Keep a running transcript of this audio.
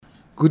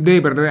Good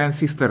day, brothers and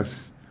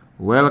sisters.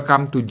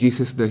 Welcome to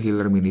Jesus the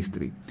Healer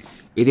Ministry.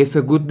 It is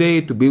a good day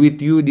to be with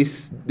you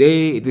this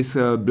day. It is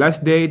a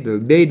blessed day, the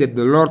day that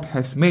the Lord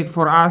has made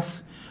for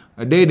us,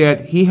 a day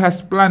that He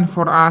has planned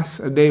for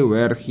us, a day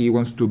where He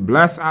wants to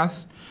bless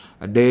us,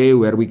 a day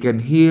where we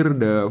can hear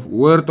the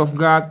Word of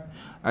God,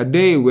 a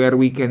day where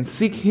we can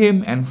seek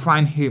Him and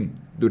find Him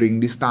during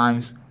these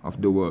times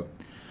of the world.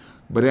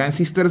 Brothers and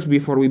sisters,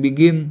 before we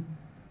begin,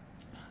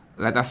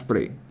 let us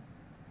pray.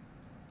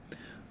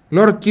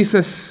 Lord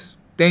Jesus,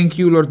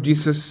 thank you, Lord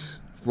Jesus,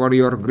 for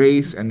your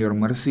grace and your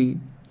mercy.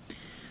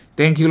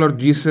 Thank you, Lord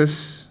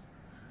Jesus,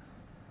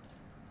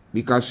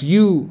 because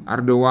you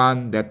are the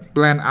one that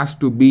planned us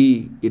to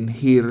be in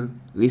here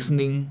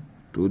listening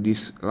to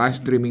this live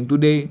streaming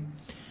today.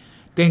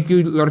 Thank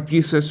you, Lord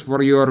Jesus,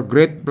 for your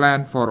great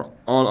plan for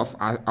all of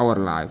our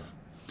life.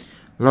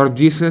 Lord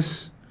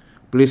Jesus,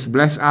 please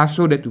bless us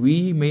so that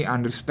we may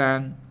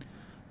understand,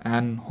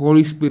 and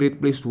Holy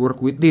Spirit, please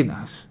work within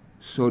us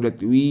so that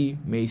we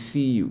may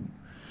see you.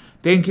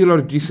 Thank you,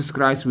 Lord Jesus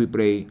Christ, we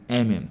pray.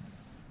 Amen.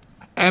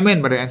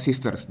 Amen, brothers and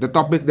sisters. The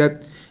topic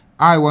that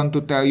I want to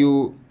tell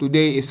you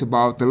today is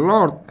about the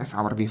Lord as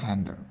our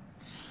defender.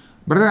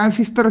 Brothers and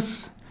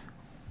sisters,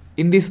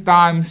 in these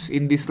times,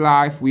 in this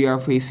life, we are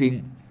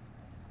facing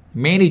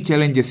many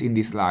challenges in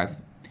this life.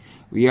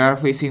 We are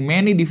facing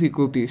many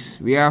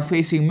difficulties. We are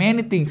facing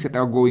many things that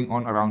are going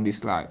on around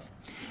this life.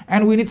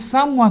 And we need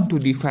someone to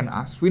defend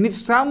us. We need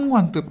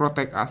someone to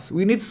protect us.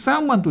 We need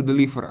someone to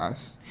deliver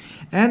us.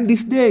 And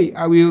this day,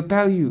 I will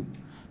tell you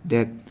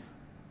that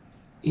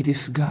it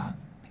is God.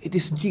 It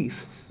is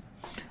Jesus.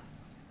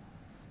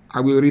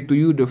 I will read to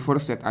you the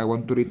verse that I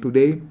want to read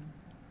today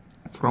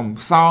from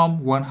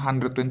Psalm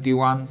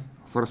 121,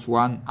 verse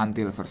 1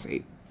 until verse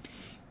 8.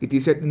 It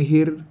is said in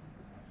here,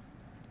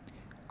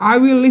 I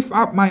will lift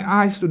up my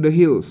eyes to the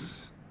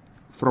hills,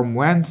 from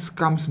whence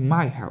comes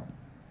my help.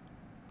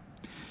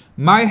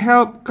 My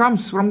help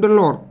comes from the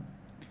Lord,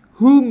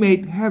 who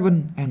made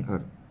heaven and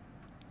earth.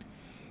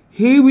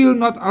 He will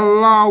not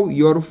allow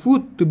your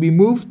foot to be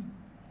moved.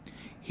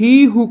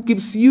 He who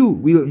keeps you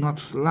will not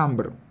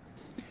slumber.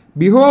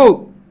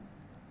 Behold,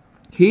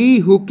 he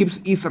who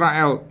keeps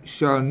Israel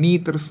shall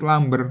neither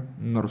slumber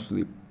nor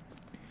sleep.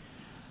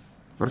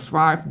 Verse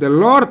 5, the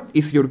Lord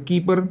is your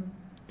keeper.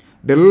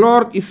 The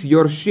Lord is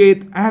your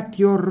shade at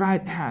your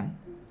right hand.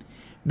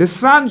 The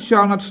sun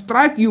shall not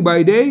strike you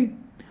by day,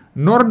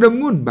 nor the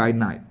moon by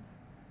night.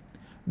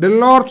 The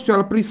Lord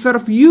shall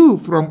preserve you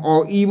from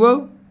all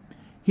evil.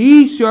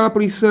 He shall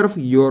preserve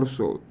your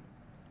soul.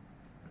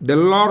 The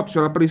Lord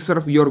shall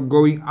preserve your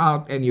going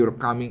out and your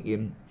coming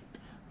in,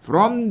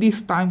 from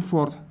this time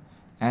forth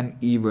and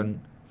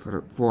even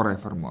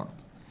forevermore.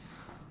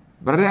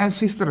 Brothers and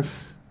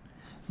sisters,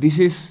 this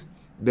is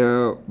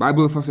the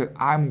Bible verse that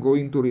I'm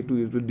going to read to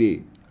you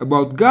today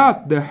about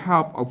God, the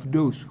help of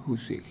those who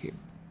seek Him.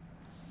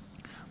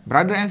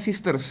 Brothers and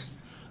sisters,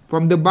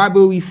 from the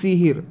Bible we see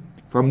here,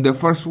 from the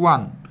first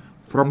one,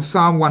 from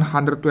Psalm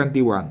 121,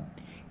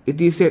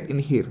 it is said in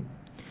here,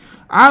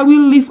 I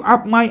will lift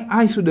up my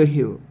eyes to the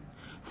hill,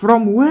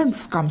 from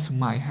whence comes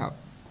my help.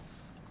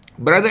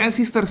 Brothers and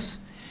sisters,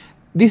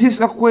 this is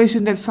a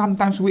question that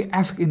sometimes we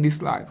ask in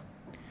this life.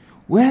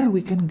 Where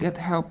we can get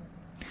help,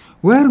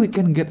 where we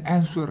can get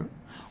answer,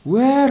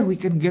 where we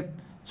can get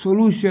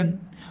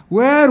solution,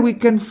 where we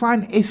can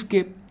find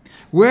escape,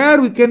 where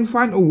we can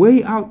find a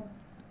way out.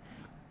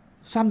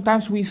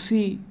 Sometimes we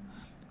see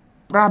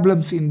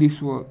problems in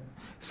this world.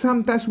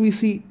 Sometimes we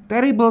see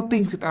terrible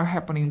things that are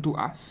happening to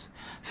us.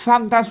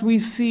 Sometimes we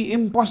see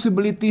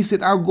impossibilities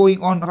that are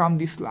going on around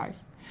this life.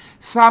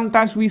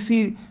 Sometimes we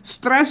see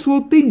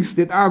stressful things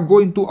that are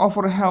going to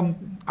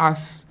overwhelm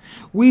us.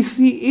 We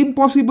see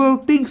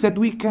impossible things that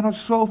we cannot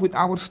solve with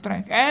our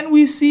strength. And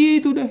we see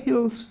to the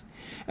hills.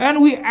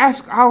 And we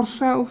ask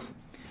ourselves,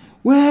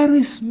 where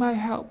is my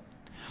help?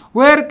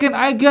 Where can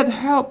I get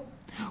help?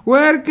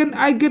 Where can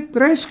I get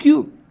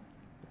rescue?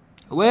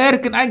 Where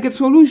can I get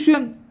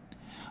solution?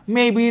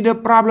 Maybe the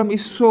problem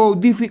is so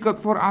difficult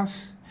for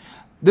us.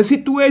 The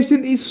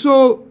situation is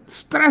so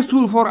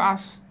stressful for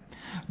us.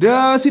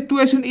 The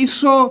situation is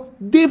so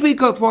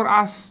difficult for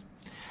us.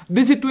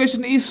 The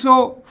situation is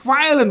so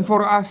violent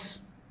for us.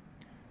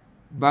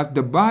 But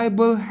the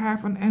Bible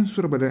have an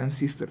answer, brothers and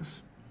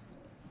sisters.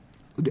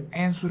 The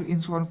answer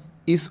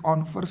is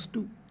on verse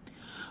 2.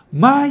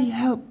 My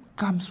help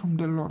comes from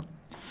the Lord.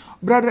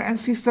 Brothers and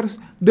sisters,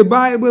 the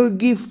Bible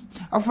gives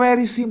a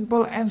very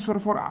simple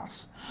answer for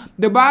us.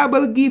 The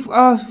Bible gives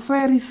us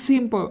very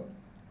simple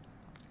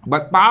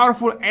but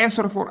powerful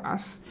answer for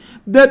us.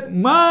 That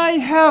my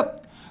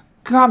help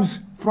comes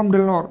from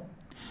the Lord.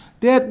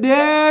 That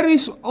there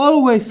is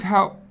always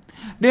help.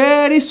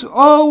 There is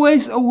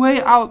always a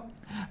way out.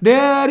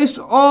 There is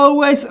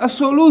always a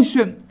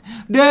solution.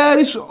 There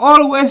is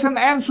always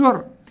an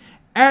answer.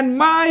 And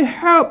my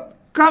help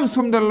comes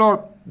from the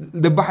Lord,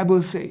 the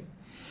Bible says.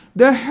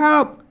 The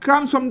help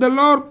comes from the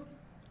Lord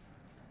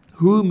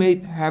who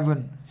made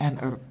heaven and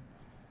earth.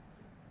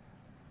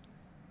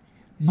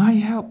 My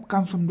help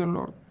comes from the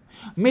Lord.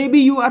 Maybe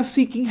you are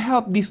seeking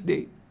help this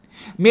day.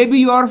 Maybe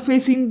you are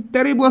facing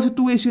terrible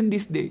situation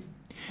this day.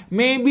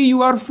 Maybe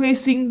you are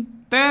facing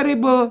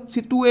terrible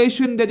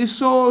situation that is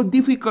so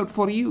difficult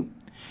for you.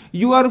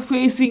 You are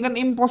facing an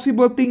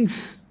impossible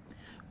things.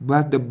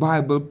 But the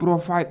Bible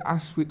provides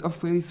us with a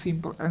very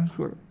simple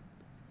answer.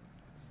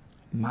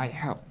 My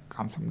help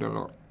comes from the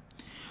Lord.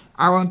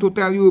 I want to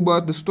tell you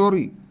about the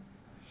story.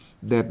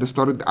 The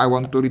story that I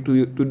want to read to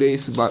you today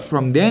is about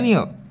from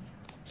Daniel.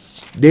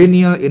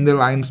 Daniel in the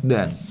lion's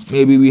den.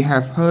 Maybe we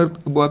have heard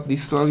about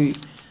this story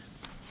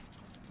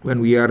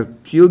when we are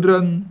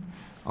children,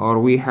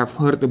 or we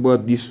have heard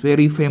about this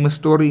very famous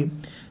story,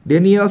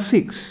 Daniel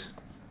 6.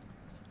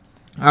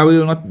 I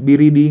will not be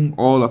reading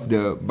all of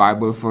the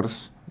Bible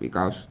verse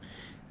because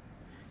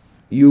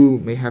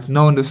you may have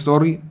known the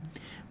story,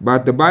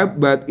 but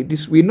it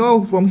is, we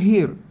know from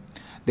here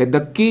that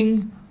the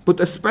king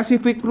put a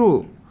specific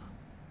rule.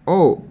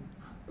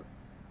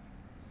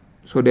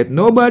 So that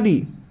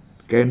nobody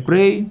can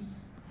pray,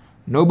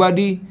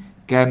 nobody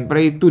can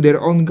pray to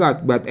their own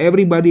God, but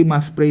everybody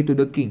must pray to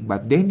the king.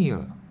 But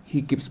Daniel,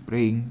 he keeps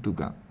praying to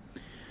God.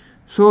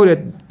 So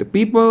that the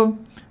people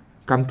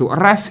come to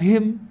arrest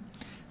him,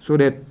 so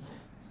that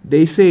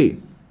they say,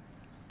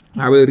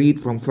 I will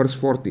read from verse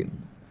 14.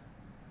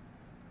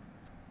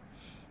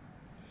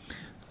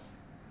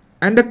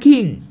 And the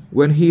king,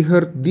 when he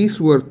heard this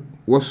word,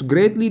 was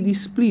greatly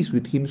displeased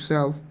with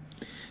himself,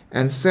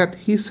 and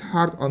set his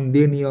heart on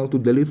Daniel to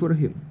deliver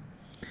him.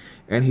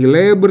 And he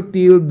labored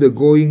till the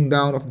going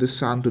down of the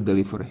sun to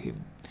deliver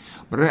him.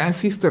 Brothers and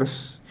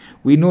sisters,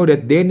 we know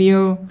that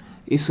Daniel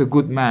is a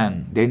good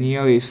man.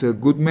 Daniel is a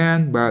good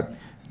man, but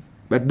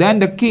then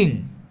the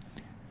king,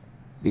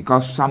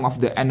 because some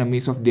of the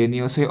enemies of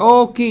Daniel say,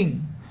 "Oh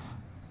king,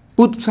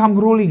 put some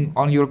ruling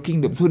on your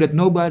kingdom so that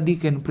nobody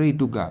can pray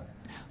to God.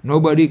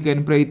 Nobody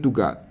can pray to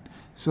God."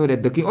 So that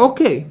the king,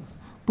 okay,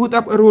 put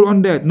up a rule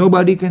on that.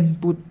 Nobody can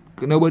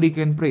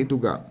pray to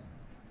God.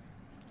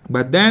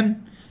 But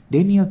then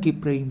Daniel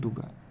keep praying to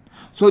God.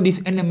 So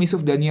these enemies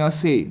of Daniel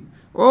say,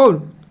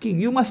 "Oh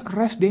king, you must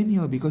arrest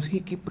Daniel because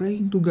he keep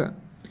praying to God."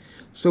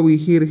 So we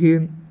hear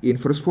him in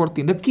verse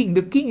 14. The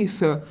king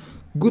is a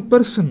good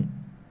person.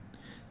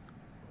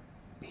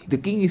 The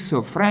king is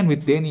a friend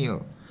with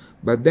Daniel.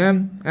 But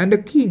then, and the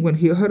king,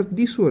 when he heard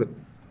this word,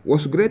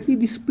 was greatly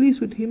displeased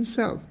with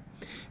himself,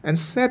 and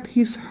set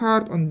his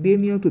heart on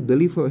Daniel to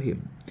deliver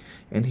him.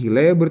 And he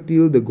labored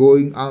till the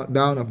going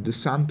down of the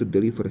sun to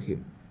deliver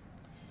him.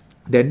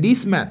 Then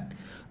this man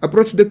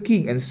approached the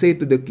king and said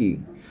to the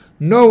king,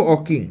 "Know,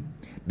 O king,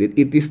 that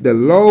it is the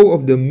law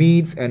of the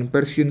Medes and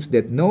Persians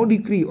that no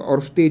decree or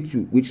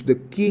statute which the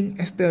king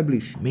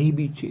established may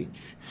be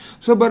changed."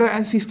 So brothers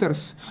and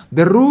sisters,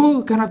 the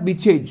rule cannot be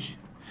changed.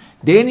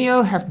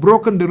 Daniel have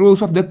broken the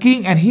rules of the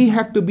king, and he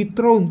have to be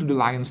thrown to the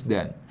lion's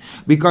den.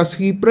 Because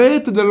he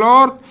prayed to the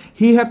Lord,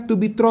 he have to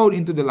be thrown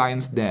into the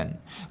lion's den.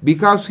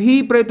 Because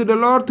he prayed to the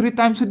Lord 3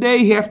 times a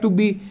day, he have to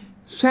be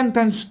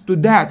sentenced to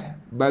death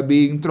by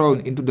being thrown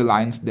into the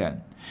lion's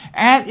den.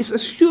 And it's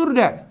assured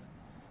that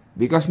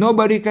because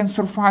nobody can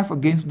survive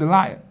against the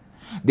lion.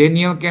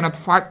 Daniel cannot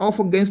fight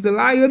off against the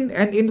lion,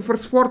 and in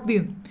verse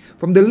 14,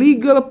 from the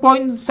legal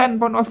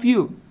standpoint of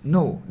view,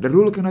 no, the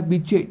rule cannot be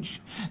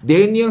changed.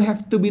 Daniel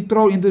have to be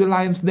thrown into the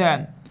lion's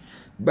den.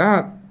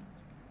 But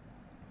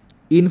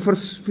in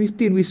verse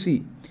 15 we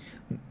see,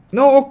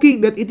 "Know, O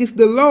king, that it is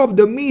the law of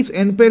the Medes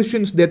and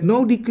Persians that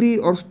no decree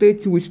or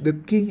statute which the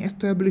king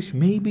established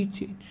may be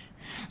changed."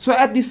 So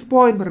at this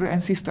point, brothers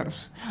and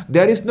sisters,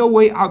 there is no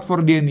way out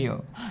for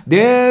Daniel.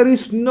 There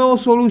is no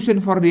solution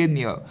for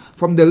Daniel.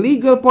 From the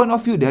legal point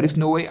of view, there is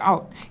no way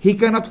out. He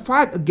cannot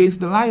fight against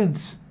the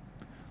lions.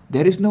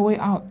 There is no way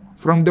out.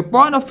 From the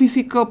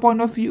physical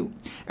point of view,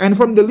 and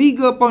from the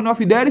legal point of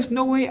view, there is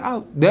no way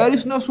out. There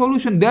is no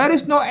solution. There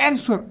is no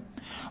answer.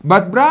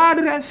 But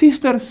brothers and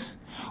sisters,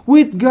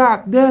 with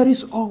God, there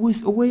is always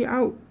a way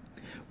out.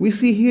 We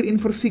see here in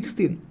verse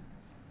 16.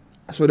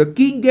 "So the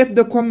king gave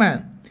the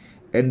command,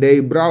 and they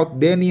brought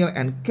Daniel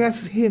and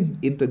cast him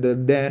into the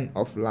den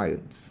of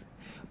lions.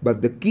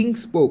 But the king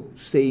spoke,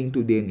 saying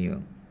to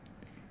Daniel,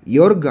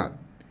 'Your God,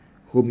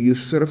 whom you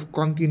serve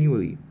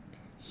continually,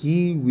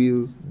 he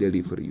will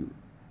deliver you.'"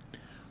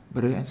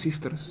 Brothers and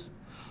sisters,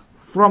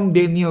 from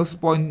Daniel's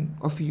point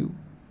of view,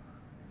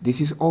 this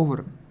is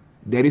over.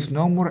 There is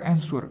no more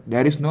answer.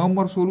 There is no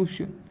more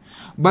solution.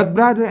 But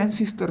brothers and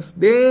sisters,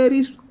 there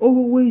is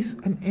always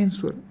an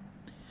answer.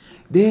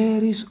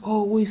 There is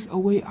always a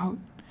way out.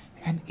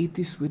 And it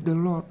is with the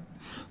Lord.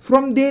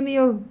 From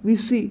Daniel, we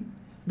see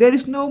there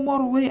is no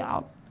more way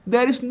out.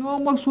 There is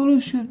no more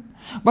solution.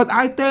 But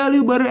I tell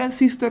you, brothers and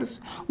sisters,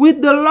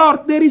 with the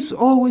Lord, there is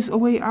always a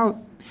way out.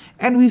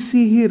 And we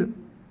see here,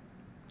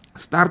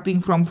 starting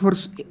from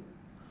verse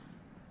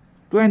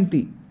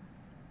 20.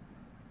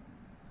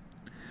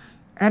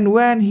 "And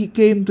when he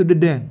came to the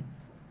den,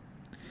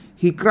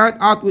 he cried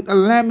out with a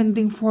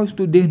lamenting voice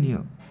to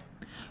Daniel.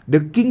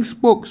 The king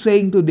spoke,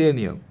 saying to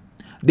Daniel,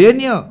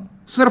 'Daniel,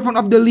 servant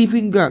of the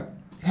living God,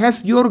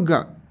 has your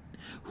God,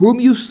 whom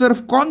you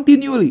serve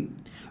continually,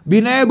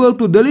 been able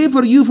to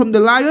deliver you from the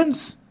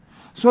lions?'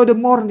 So the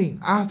morning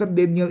after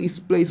Daniel is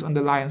placed on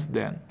the lion's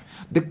den,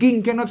 the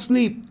king cannot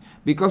sleep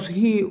because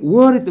he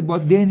worried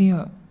about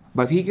Daniel,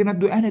 but he cannot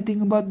do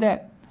anything about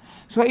that.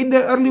 So in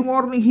the early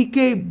morning he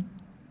came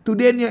to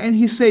Daniel and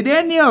he said,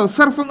 Daniel,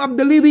 servant of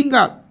the living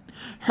God,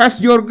 has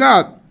your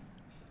God,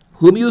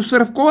 whom you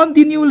serve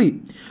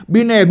continually,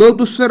 been able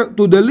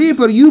to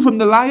deliver you from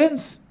the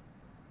lions?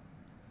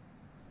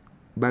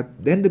 But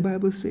then the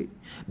Bible says,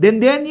 then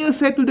Daniel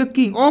said to the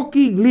king, O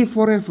king, live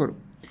forever.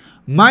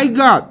 My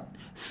God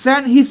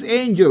sent his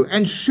angel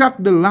and shut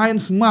the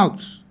lions'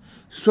 mouths,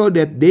 so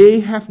that they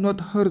have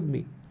not hurt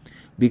me,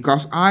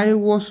 because I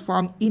was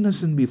found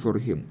innocent before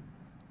him.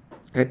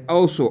 And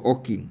also, O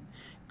king,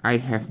 I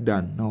have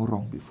done no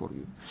wrong before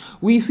you.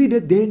 We see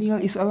that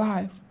Daniel is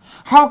alive.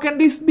 How can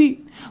this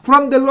be?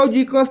 From the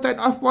logical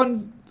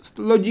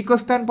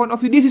standpoint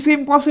of view, this is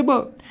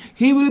impossible.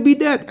 He will be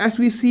dead, as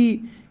we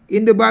see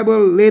in the Bible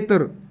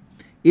later.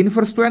 In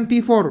verse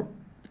 24,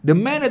 the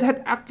men that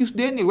had accused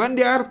Daniel, when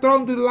they are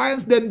thrown to the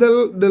lions, then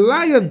the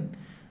lion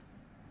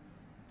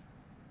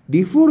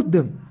devoured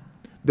them.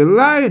 The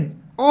lion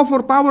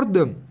overpowered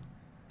them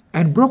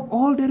and broke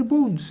all their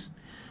bones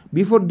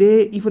before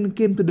they even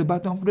came to the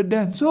bottom of the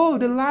den. So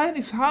the lion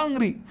is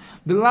hungry.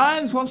 The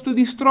lion wants to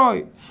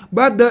destroy.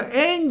 But the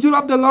angel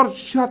of the Lord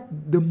shut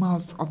the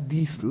mouths of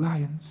these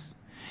lions.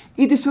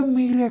 It is a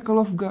miracle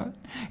of God.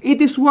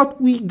 It is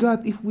what we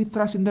got if we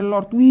trust in the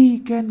Lord. We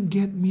can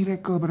get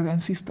miracle, brothers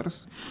and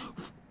sisters.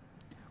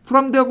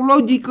 From the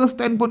logical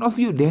standpoint of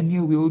view,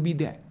 Daniel will be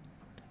dead.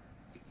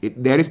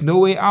 There is no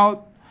way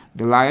out.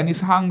 The lion is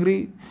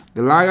hungry.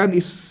 The lion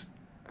is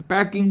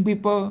attacking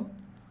people.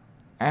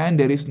 And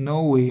there is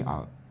no way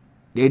out.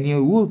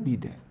 Daniel will be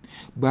dead.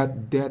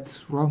 But that's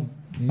from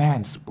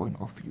man's point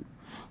of view.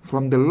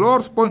 From the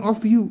Lord's point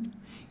of view,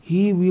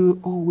 He will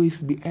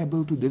always be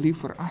able to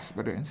deliver us,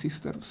 brothers and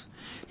sisters.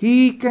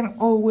 He can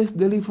always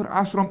deliver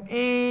us from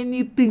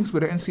anything,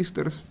 brothers and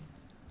sisters.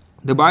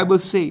 The Bible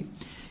says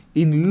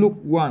in Luke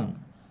 1,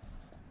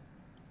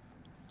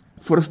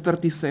 verse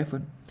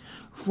 37,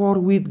 for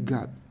with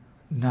God,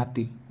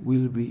 nothing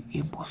will be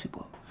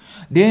impossible.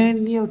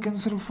 Daniel can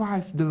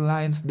survive the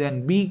lion's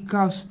den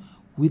because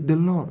with the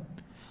Lord,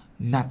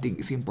 nothing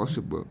is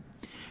impossible.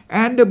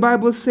 And the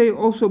Bible says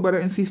also,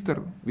 brothers and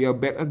sisters, we are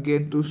back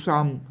again to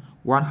Psalm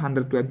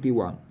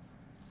 121.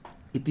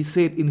 It is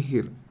said in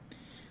here,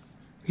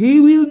 He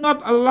will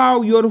not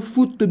allow your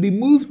foot to be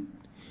moved.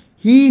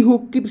 He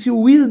who keeps you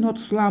will not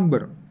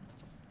slumber.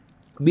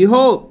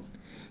 Behold,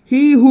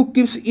 he who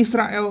keeps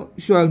Israel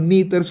shall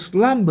neither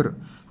slumber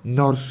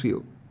nor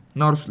sleep.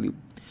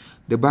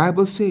 The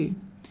Bible says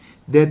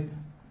that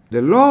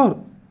the Lord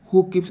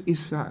who keeps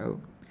Israel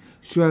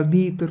shall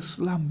neither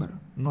slumber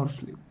nor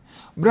sleep.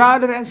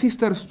 Brothers and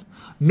sisters,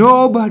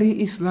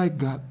 nobody is like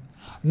God.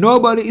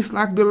 Nobody is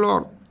like the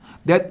Lord,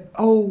 that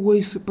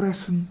always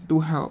present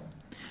to help.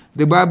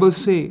 The Bible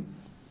says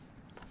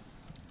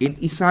in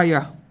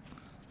Isaiah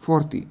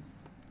 40,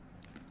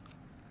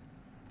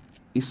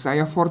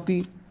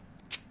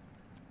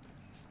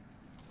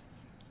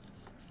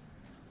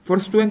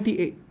 verse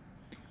 28,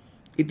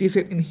 it is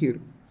said in here,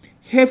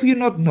 have you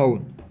not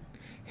known,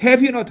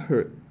 have you not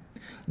heard,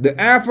 the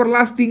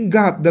everlasting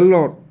God, the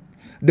Lord,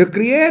 the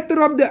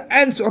creator of the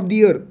ends of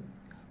the earth,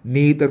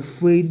 neither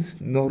faints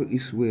nor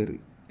is weary.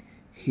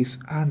 His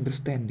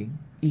understanding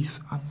is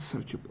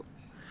unsearchable.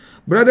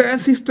 Brothers and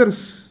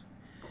sisters,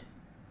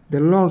 the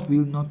Lord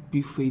will not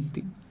be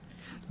fainting.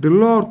 The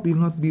Lord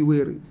will not be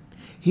weary.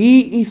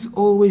 He is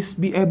always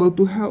be able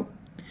to help,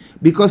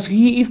 because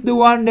He is the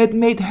one that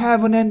made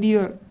heaven and the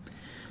earth.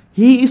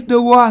 He is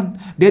the one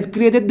that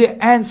created the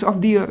ends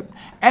of the earth.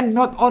 And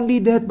not only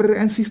that, brothers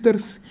and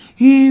sisters,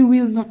 He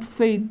will not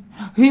faint.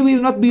 He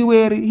will not be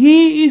weary.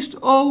 He is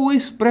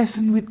always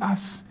present with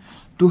us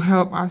to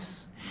help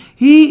us.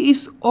 He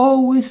is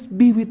always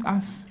be with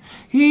us.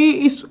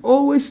 He is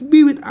always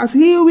be with us.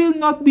 He will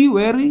not be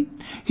weary.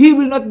 He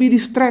will not be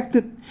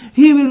distracted.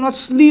 He will not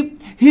sleep.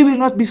 He will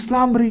not be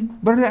slumbering.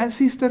 Brothers and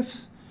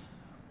sisters,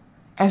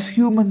 as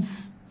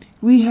humans,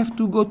 we have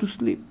to go to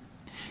sleep.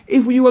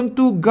 If we want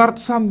to guard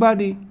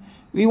somebody,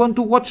 we want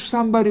to watch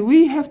somebody,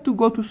 we have to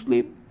go to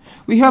sleep.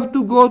 We have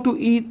to go to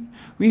eat.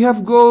 We have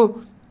to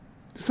go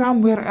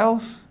somewhere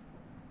else.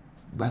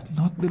 But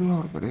not the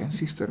Lord, brothers and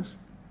sisters.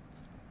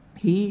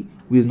 He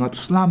will not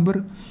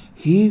slumber.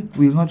 He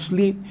will not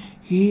sleep.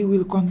 He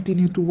will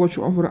continue to watch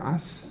over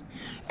us.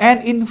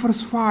 And in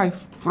verse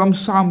 5 from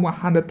Psalm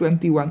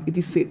 121, it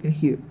is said in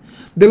here,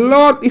 the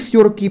Lord is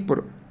your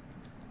keeper.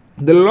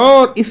 The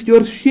Lord is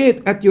your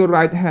shade at your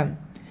right hand.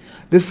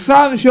 The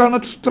sun shall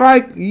not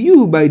strike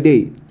you by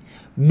day,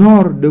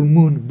 nor the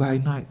moon by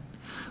night.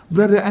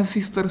 Brothers and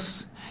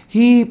sisters,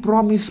 He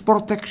promised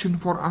protection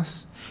for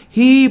us.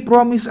 He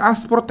promised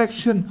us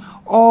protection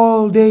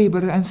all day,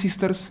 brothers and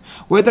sisters.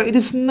 Whether it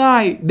is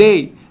night,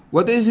 day,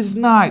 whether it is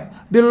night,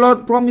 the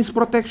Lord promised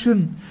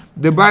protection.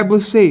 The Bible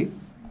says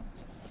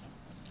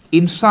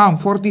in Psalm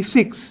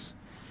 46,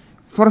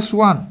 verse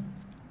 1,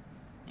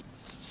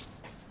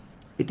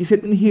 it is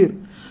said in here,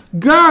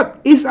 God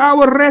is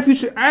our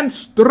refuge and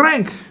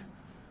strength,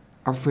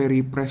 a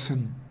very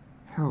present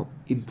help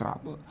in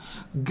trouble.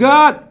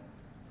 God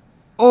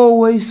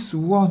always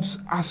wants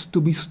us to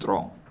be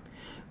strong.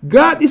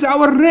 God is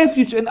our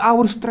refuge and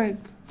our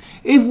strength.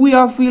 If we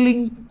are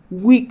feeling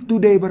weak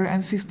today, brothers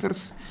and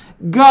sisters,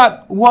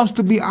 God wants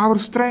to be our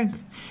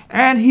strength.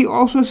 And He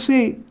also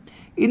say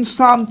in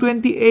Psalm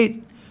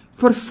 28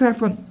 verse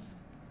 7,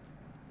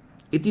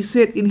 it is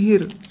said in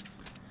here,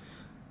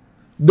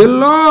 "The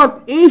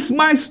Lord is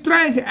my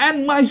strength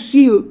and my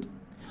shield.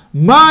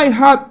 My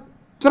heart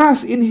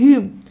trusts in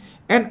Him,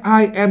 and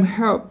I am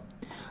helped.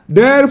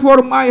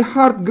 Therefore my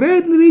heart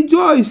greatly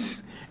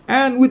rejoices,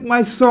 and with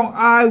my song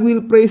I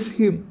will praise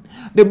Him."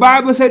 The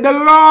Bible says, the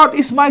Lord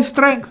is my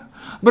strength.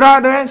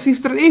 Brother and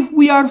sister, if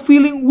we are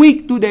feeling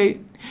weak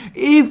today,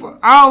 if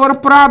our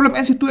problem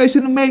and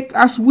situation make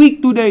us weak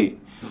today,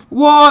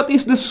 what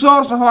is the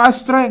source of our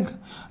strength?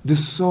 The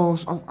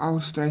source of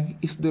our strength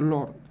is the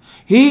Lord.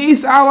 He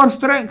is our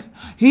strength.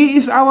 He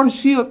is our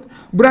shield.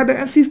 Brother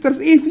and sisters,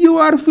 if you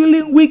are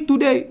feeling weak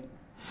today,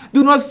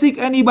 do not seek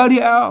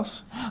anybody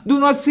else. Do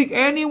not seek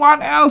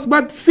anyone else,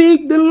 but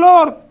seek the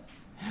Lord.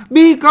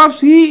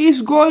 Because He is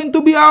going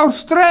to be our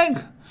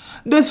strength.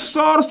 The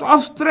source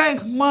of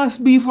strength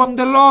must be from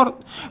the Lord.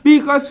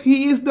 Because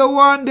He is the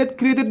one that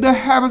created the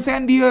heavens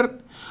and the earth.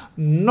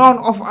 None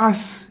of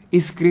us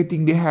is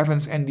creating the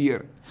heavens and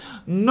the earth.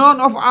 None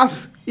of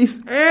us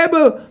is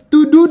able to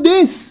do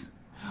this.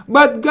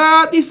 But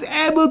God is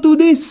able to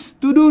do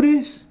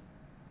this.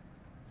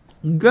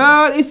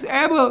 God is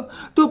able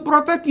to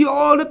protect you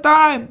all the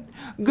time.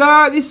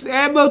 God is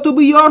able to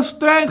be your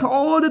strength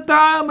all the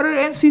time,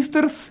 brothers and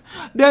sisters.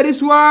 That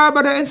is why,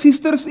 brothers and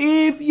sisters,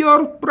 if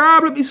your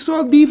problem is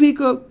so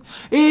difficult,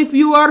 if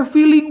you are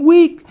feeling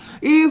weak,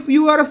 if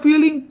you are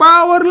feeling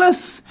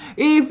powerless,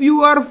 if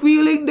you are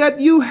feeling that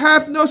you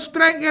have no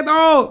strength at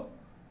all,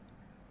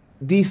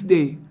 this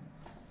day,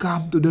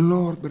 come to the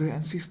Lord, brothers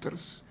and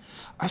sisters.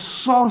 A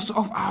source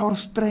of our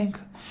strength,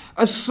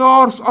 a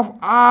source of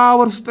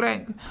our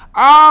strength,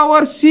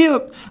 our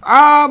shield,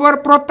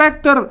 our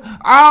protector,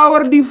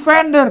 our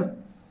defender.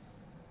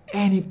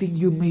 Anything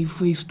you may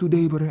face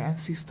today, brothers and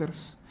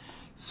sisters,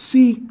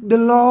 seek the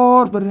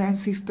Lord, brothers and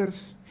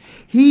sisters.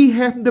 He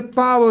has the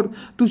power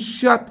to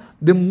shut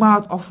the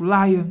mouth of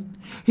lion.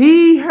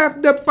 He has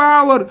the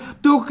power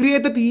to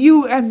create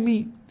you and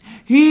me.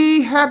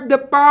 He has the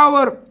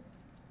power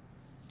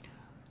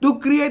to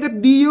create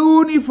the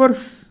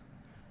universe,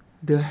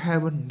 the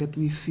heaven that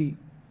we see,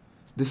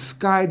 the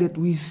sky that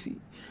we see,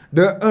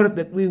 the earth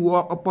that we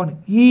walk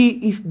upon.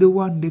 He is the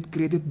one that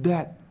created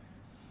that.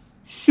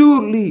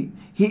 Surely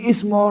He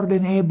is more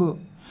than able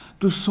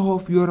to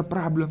solve your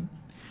problem.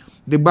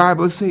 The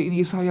Bible says in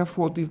Isaiah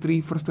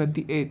 43 verse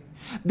 28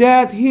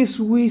 that His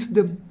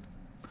wisdom,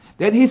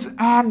 that His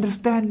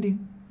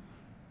understanding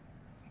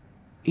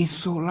is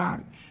so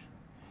large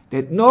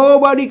that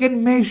nobody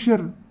can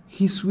measure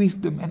His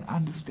wisdom and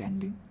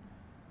understanding.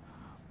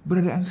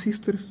 Brothers and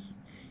sisters,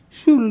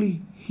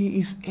 surely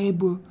He is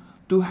able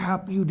to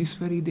help you this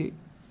very day.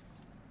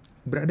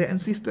 Brothers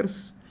and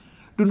sisters,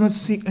 do not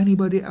seek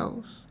anybody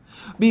else,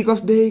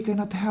 because they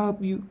cannot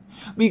help you.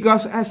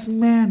 Because as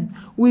men,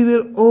 we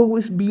will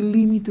always be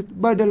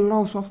limited by the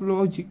laws of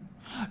logic.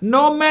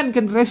 No man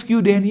can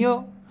rescue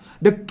Daniel.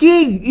 The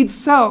king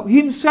himself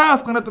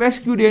cannot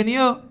rescue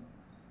Daniel,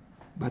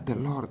 but the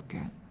Lord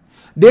can.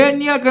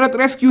 Daniel cannot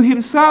rescue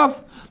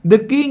himself.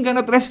 The king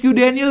cannot rescue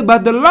Daniel,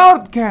 but the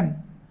Lord can.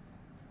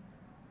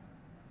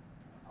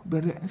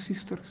 Brothers and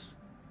sisters,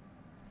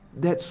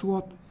 that's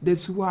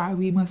why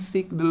we must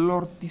seek the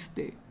Lord this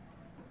day.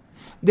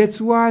 That's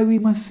why we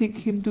must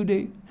seek Him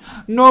today.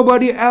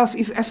 Nobody else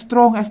is as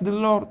strong as the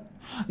Lord.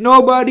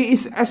 Nobody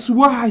is as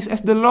wise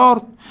as the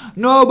Lord.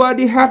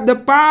 Nobody has the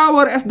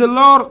power as the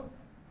Lord.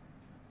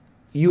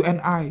 You and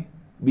I,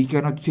 we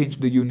cannot change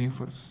the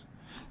universe.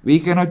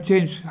 We cannot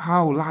change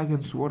how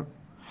lions work.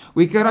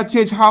 We cannot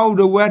change how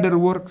the weather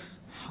works.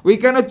 We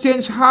cannot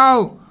change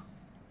how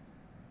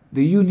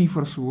the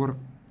universe works.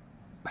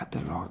 But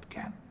the Lord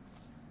can.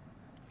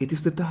 It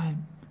is the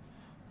time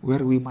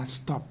where we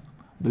must stop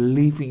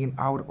believing in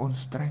our own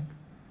strength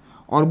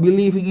or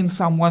believing in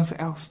someone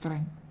else's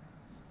strength.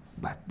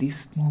 But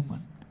this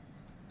moment,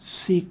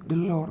 seek the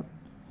Lord.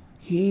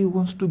 He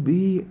wants to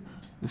be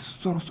the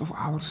source of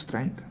our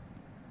strength.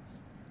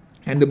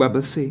 And the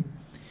Bible says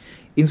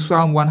in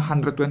Psalm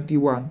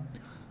 121,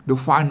 the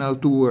final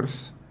two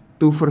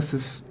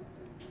verses,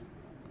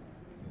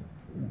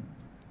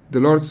 the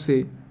Lord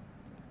say,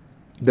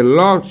 "The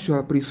Lord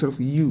shall preserve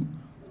you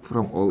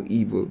from all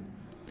evil.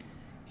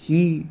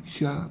 He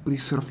shall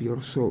preserve your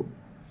soul.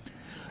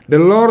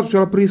 The Lord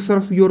shall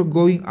preserve your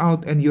going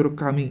out and your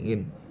coming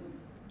in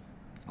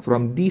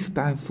from this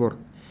time forth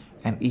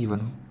and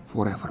even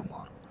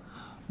forevermore."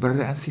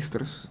 Brothers and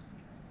sisters,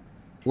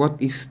 what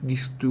is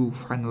these two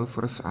final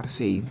verses are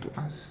saying to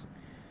us?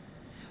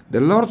 The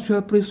Lord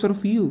shall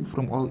preserve you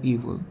from all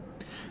evil.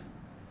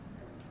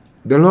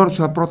 The Lord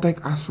shall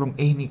protect us from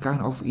any kind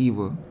of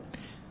evil,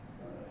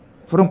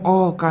 from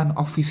all kind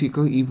of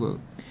physical evil.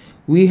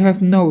 we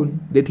have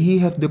known that He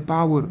has the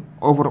power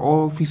over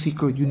all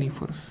physical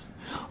universe,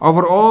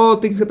 over all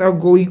things that are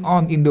going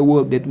on in the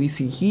world that we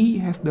see. He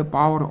has the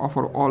power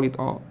over all it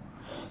all.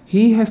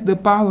 He has the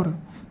power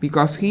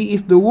because He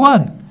is the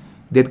one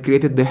that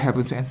created the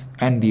heavens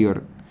and the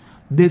earth.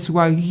 That's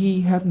why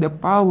He has the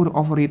power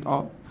over it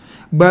all.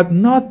 But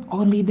not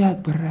only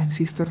that, brothers and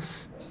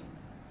sisters,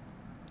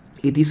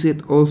 it is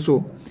said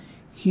also,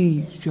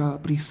 He shall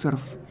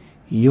preserve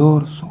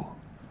your soul.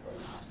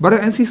 Brothers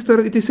and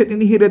sisters, it is said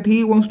in here that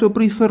He wants to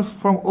preserve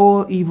from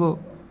all evil.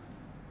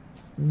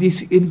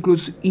 This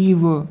includes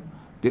evil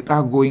that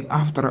are going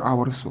after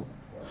our soul.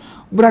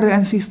 Brothers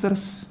and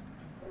sisters,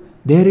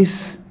 there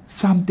is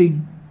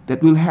something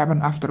that will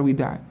happen after we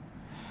die.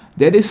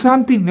 There is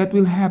something that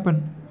will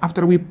happen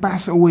after we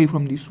pass away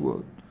from this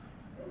world.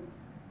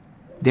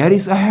 There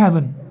is a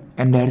heaven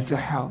and there is a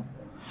hell.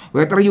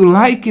 Whether you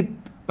like it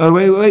or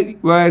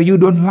where you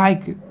don't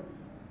like it,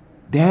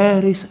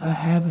 there is a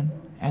heaven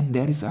and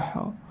there is a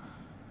hell.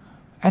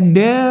 And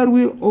there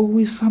will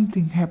always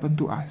something happen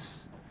to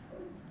us.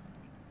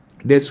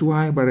 That's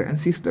why, brothers and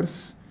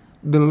sisters,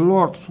 the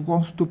Lord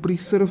wants to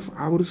preserve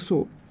our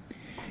soul.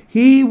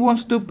 He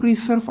wants to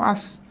preserve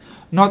us,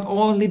 not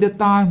only the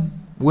time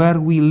where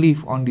we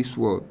live on this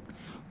world,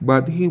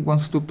 but He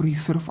wants to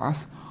preserve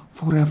us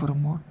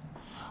forevermore.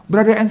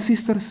 Brothers and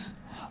sisters,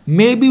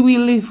 maybe we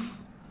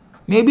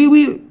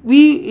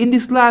in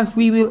this life,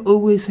 we will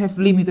always have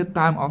limited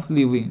time of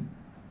living.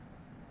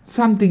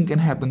 Something can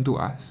happen to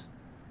us.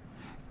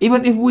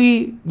 Even if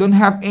we don't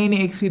have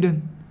any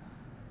accident,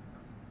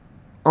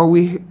 or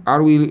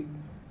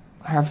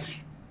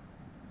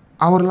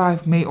our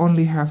life may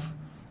only have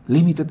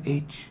limited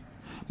age.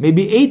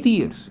 Maybe 80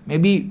 years,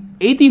 maybe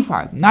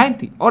 85,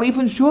 90, or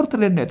even shorter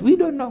than that. We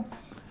don't know.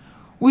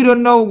 We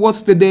don't know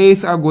what the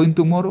days are going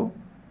tomorrow.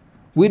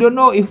 We don't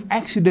know if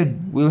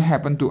accident will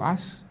happen to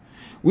us.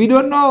 We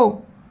don't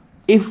know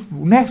if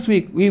next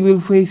week we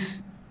will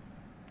face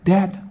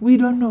death. We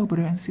don't know,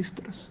 brothers and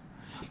sisters.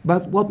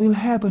 But what will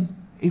happen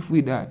if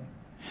we die?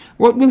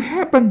 What will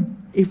happen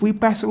if we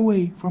pass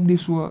away from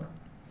this world?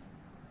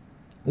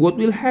 What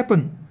will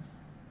happen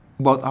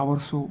about our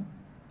soul?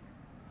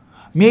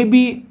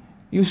 Maybe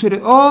you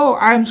said, oh,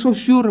 I'm so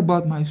sure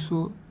about my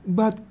soul.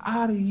 But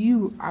are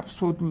you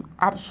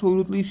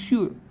absolutely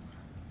sure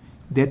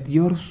that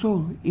your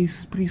soul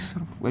is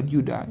preserved when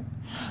you die?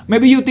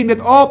 Maybe you think that,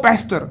 oh,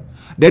 pastor,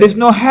 there is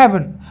no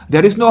heaven,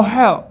 there is no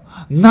hell,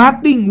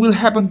 nothing will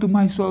happen to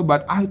my soul.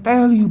 But I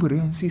tell you,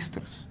 brothers and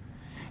sisters,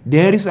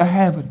 there is a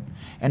heaven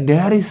and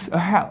there is a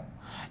hell.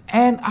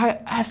 And I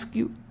ask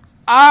you,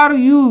 are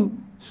you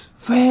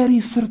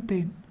very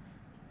certain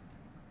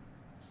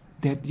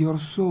that your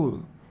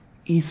soul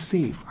is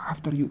safe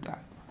after you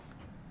die?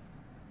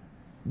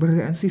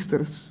 Brothers and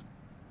sisters,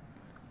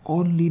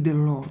 only the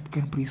Lord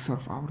can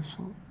preserve our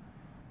soul.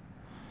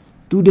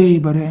 Today,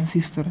 brothers and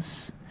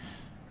sisters,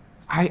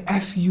 I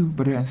ask you,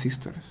 brothers and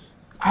sisters,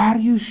 are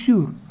you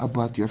sure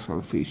about your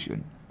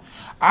salvation?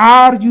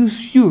 Are you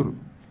sure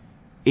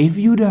if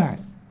you die,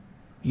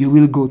 you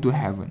will go to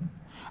heaven?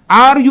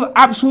 Are you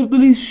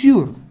absolutely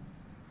sure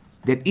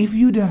that if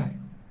you die,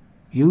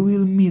 you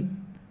will meet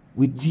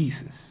with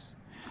Jesus?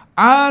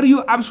 Are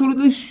you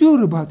absolutely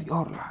sure about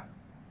your life?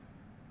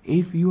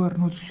 If you are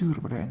not sure,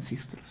 brothers and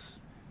sisters,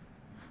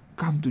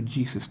 come to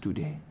Jesus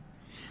today.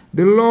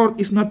 The Lord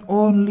is not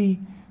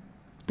only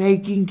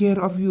taking care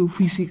of you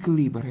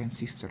physically, brothers and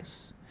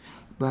sisters,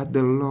 but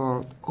the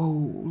Lord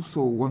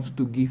also wants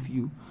to give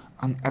you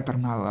an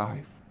eternal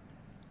life.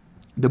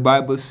 The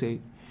Bible says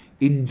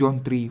in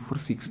John 3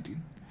 verse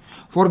 16,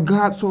 for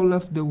God so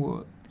loved the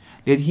world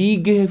that He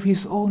gave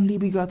His only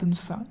begotten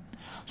Son,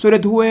 so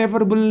that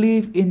whoever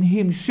believes in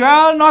Him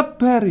shall not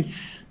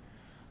perish,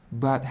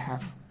 but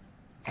have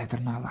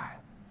eternal life.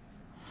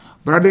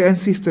 Brothers and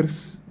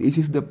sisters, this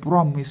is the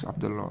promise of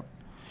the Lord.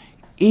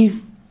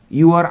 If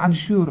you are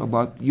unsure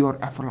about your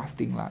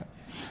everlasting life,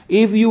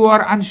 if you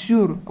are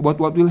unsure about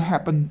what will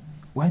happen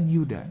when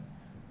you die,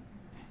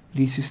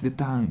 this is the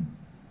time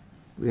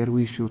where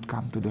we should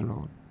come to the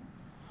Lord.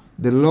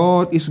 The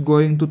Lord is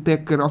going to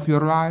take care of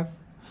your life.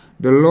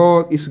 The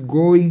Lord is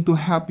going to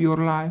help your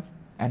life.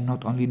 And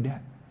not only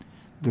that,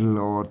 the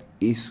Lord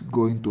is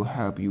going to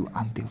help you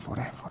until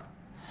forever.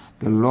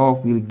 The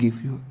Lord will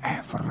give you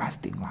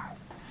everlasting life.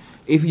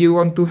 If you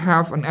want to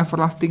have an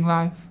everlasting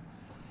life,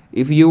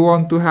 if you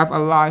want to have a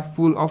life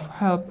full of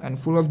help and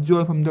full of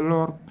joy from the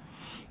Lord,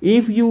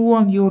 if you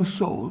want your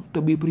soul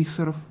to be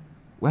preserved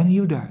when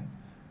you die,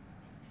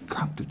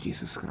 come to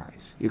Jesus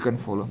Christ. You can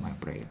follow my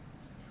prayer.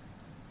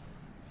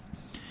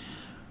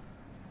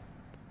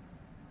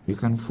 You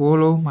can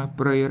follow my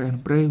prayer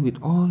and pray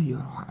with all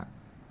your heart.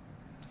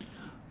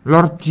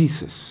 Lord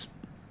Jesus,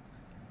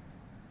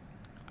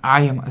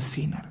 I am a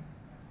sinner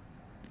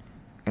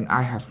and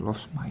I have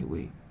lost my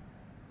way.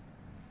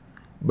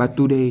 But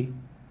today,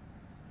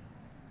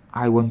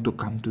 I want to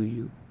come to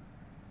you.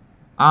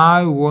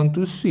 I want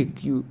to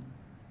seek you.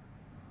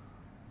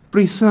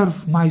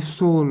 Preserve my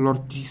soul,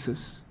 Lord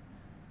Jesus.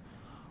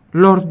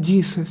 Lord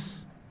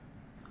Jesus,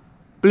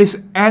 please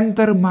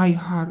enter my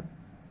heart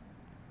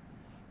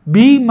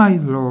be my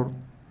Lord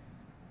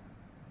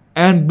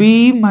and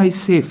be my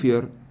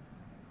Savior.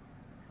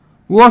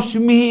 Wash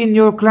me in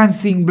your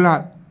cleansing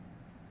blood.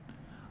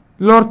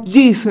 Lord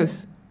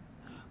Jesus,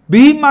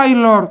 be my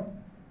Lord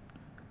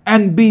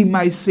and be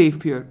my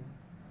Savior.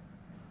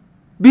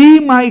 Be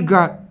my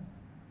God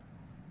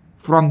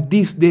from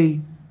this day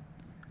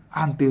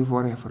until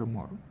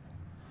forevermore.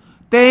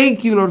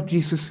 Thank you, Lord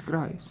Jesus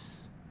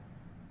Christ.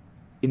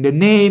 In the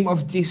name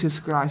of Jesus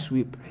Christ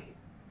we pray.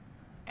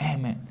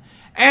 Amen.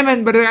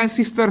 Amen, brothers and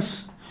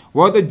sisters.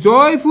 What a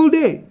joyful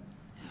day.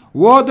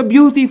 What a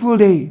beautiful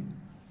day.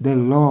 The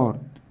Lord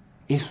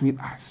is with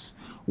us.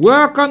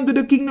 Welcome to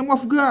the kingdom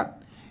of God.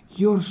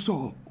 Your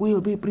soul will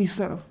be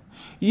preserved.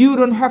 You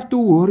don't have to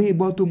worry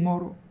about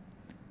tomorrow.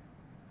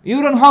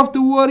 You don't have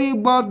to worry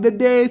about the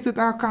days that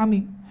are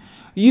coming.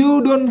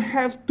 You don't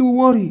have to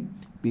worry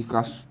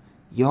because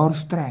your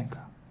strength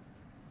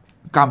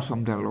comes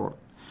from the Lord.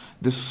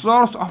 The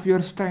source of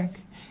your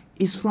strength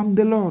is from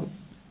the Lord.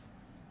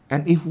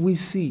 And if we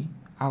see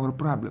our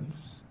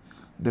problems,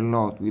 the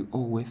Lord will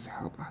always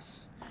help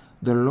us.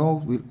 The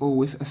Lord will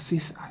always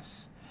assist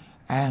us.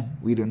 And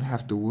we don't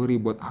have to worry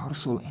about our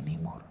soul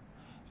anymore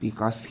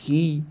because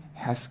He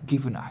has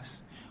given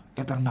us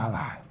eternal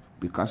life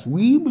because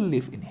we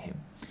believe in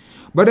Him.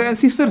 Brothers and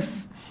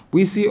sisters,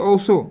 we see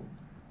also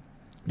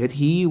that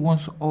He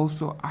wants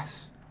also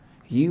us.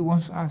 He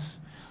wants us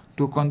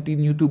to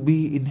continue to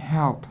be in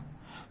health,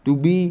 to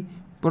be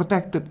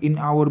protected in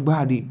our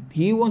body.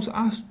 He wants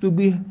us to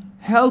be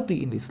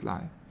healthy in this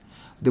life.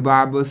 The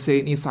Bible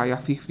says in Isaiah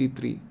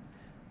 53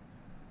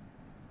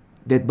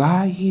 that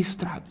by His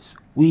stripes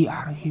we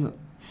are healed.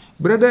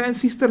 Brothers and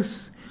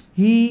sisters,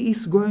 He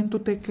is going to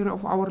take care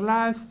of our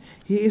life.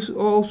 He is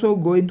also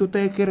going to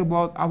take care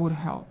about our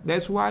health.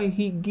 That's why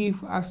He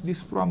gave us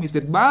this promise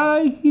that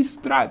by His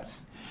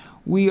stripes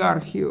we are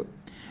healed.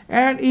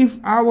 And if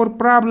our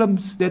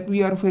problems that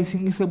we are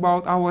facing is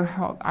about our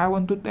health, I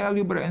want to tell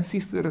you, brothers and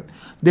sisters,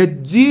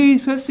 that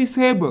Jesus is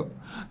able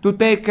to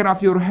take care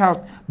of your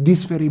health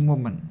this very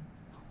moment.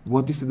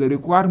 What is the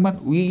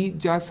requirement? We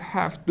just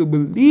have to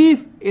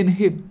believe in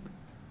Him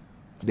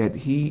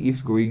that He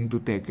is going to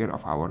take care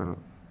of our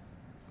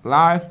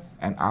life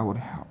and our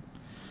health.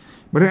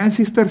 Brothers and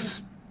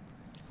sisters,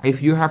 if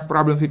you have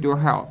problems with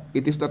your health,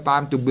 it is the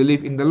time to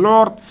believe in the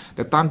Lord,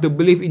 the time to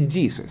believe in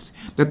Jesus,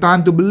 the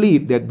time to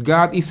believe that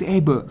God is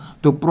able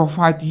to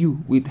provide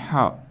you with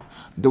health,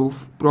 to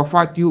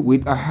provide you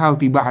with a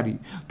healthy body,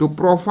 to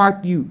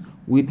provide you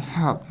with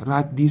health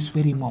right this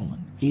very moment.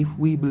 If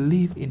we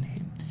believe in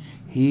Him,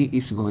 He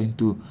is going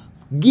to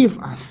give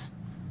us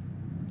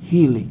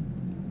healing.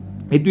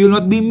 It will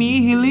not be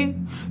me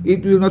healing.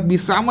 It will not be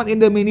someone in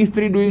the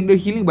ministry doing the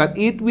healing, but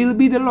it will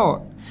be the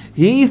Lord.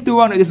 He is the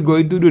one that is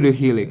going to do the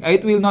healing.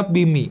 It will not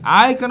be me.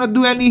 I cannot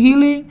do any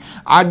healing.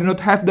 I do not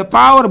have the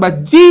power,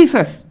 but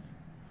Jesus,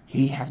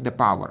 He has the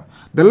power.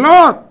 The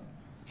Lord,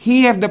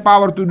 He has the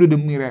power to do the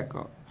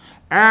miracle.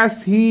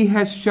 As He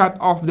has shut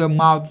off the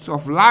mouths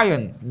of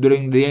lions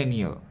during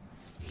Daniel,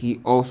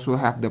 He also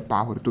has the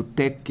power to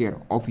take care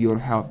of your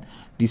health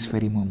this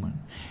very moment.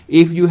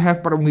 If you have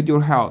problem with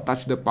your health,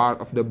 touch the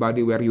part of the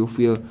body where you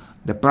feel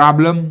the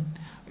problem.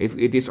 If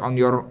it is on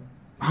your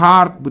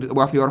heart, put it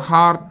above your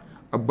heart,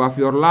 above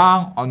your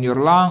lung, on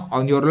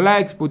your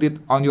legs, put it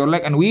on your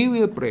leg, and we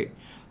will pray.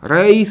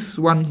 Raise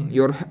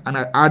your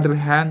other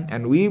hand,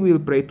 and we will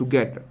pray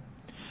together.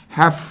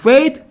 Have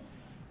faith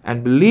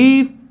and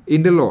believe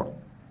in the Lord.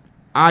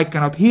 I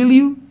cannot heal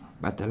you,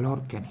 but the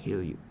Lord can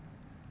heal you.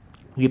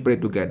 We pray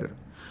together.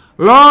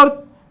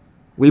 Lord,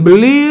 we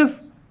believe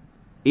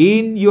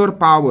in your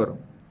power.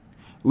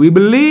 We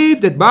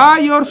believe that by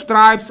your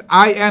stripes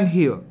I am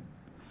healed.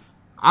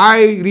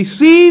 I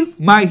receive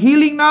my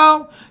healing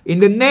now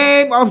in the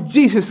name of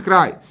Jesus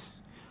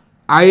Christ.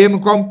 I am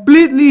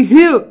completely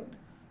healed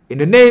in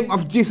the name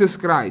of Jesus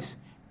Christ.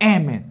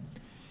 Amen.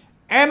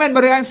 Amen,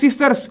 brothers and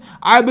sisters.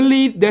 I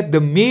believe that the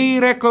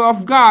miracle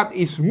of God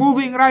is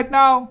moving right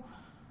now.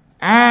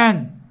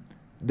 And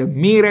the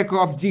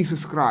miracle of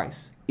Jesus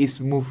Christ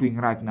is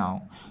moving right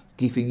now,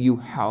 giving you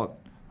health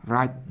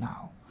right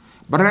now.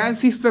 Brothers and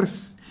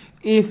sisters,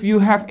 if you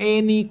have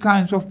any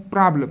kinds of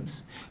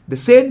problems, the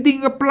same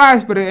thing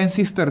applies, brothers and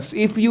sisters.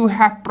 If you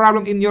have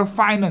problem in your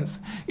finance,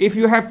 if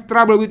you have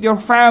trouble with your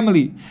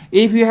family,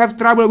 if you have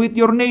trouble with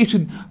your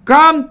nation,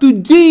 come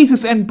to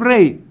Jesus and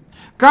pray.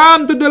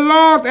 Come to the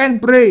Lord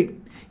and pray.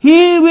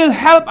 He will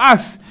help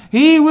us.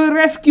 He will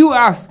rescue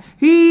us.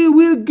 He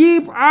will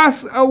give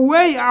us a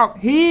way out.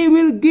 He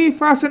will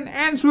give us an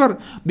answer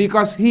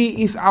because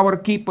He is our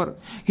keeper.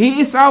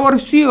 He is our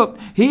shield.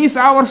 He is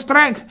our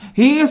strength.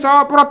 He is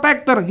our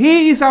protector.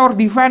 He is our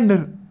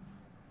defender.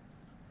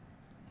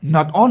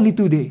 Not only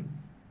today,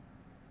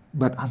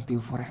 but until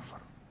forever.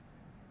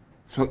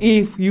 So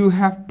if you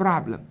have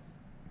problem,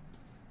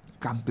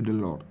 come to the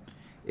Lord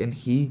and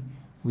He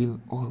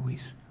will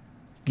always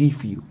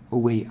give you a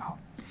way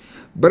out.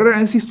 Brothers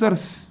and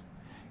sisters,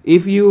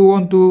 if you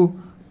want to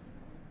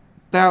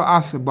tell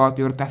us about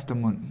your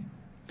testimony,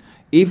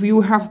 if you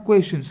have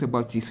questions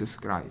about Jesus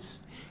Christ,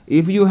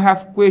 If you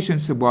have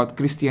questions about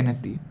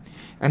Christianity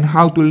and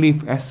how to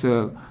live as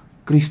a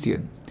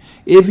Christian,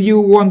 if you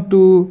want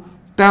to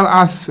tell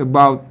us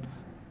about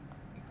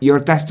your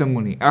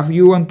testimony, if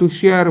you want to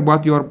share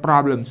about your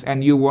problems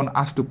and you want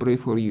us to pray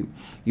for you,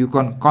 you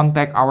can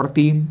contact our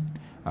team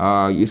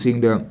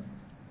using the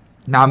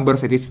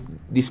numbers that is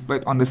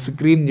displayed on the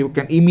screen. You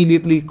can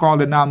immediately call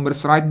the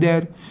numbers right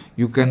there.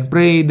 You can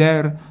pray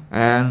there,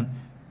 and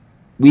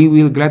we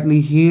will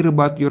gladly hear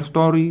about your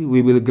story.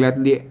 We will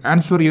gladly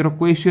answer your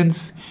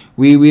questions.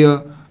 We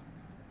will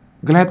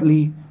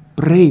gladly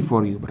pray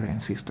for you, brothers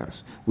and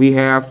sisters. We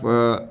have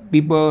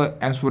people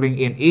answering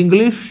in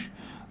English,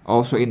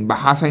 also in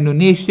Bahasa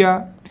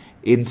Indonesia,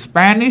 in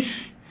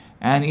Spanish,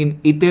 and in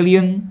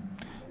Italian,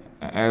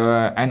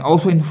 and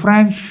also in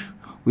French.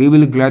 We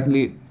will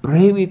gladly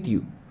pray with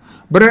you.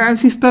 Brothers and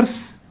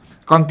sisters,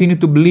 continue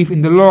to believe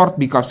in the Lord,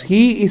 because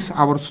He is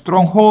our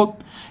stronghold.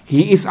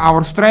 He is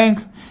our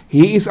strength.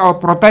 He is our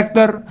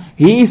protector.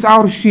 He is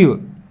our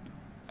shield.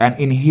 And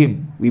in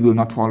Him we will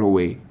not fall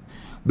away.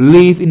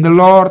 Believe in the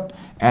Lord,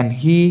 and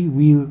He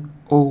will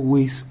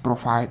always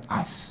provide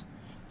us.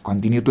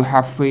 Continue to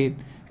have faith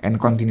and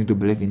continue to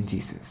believe in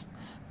Jesus.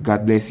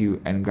 God bless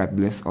you, and God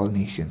bless all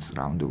nations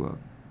around the world.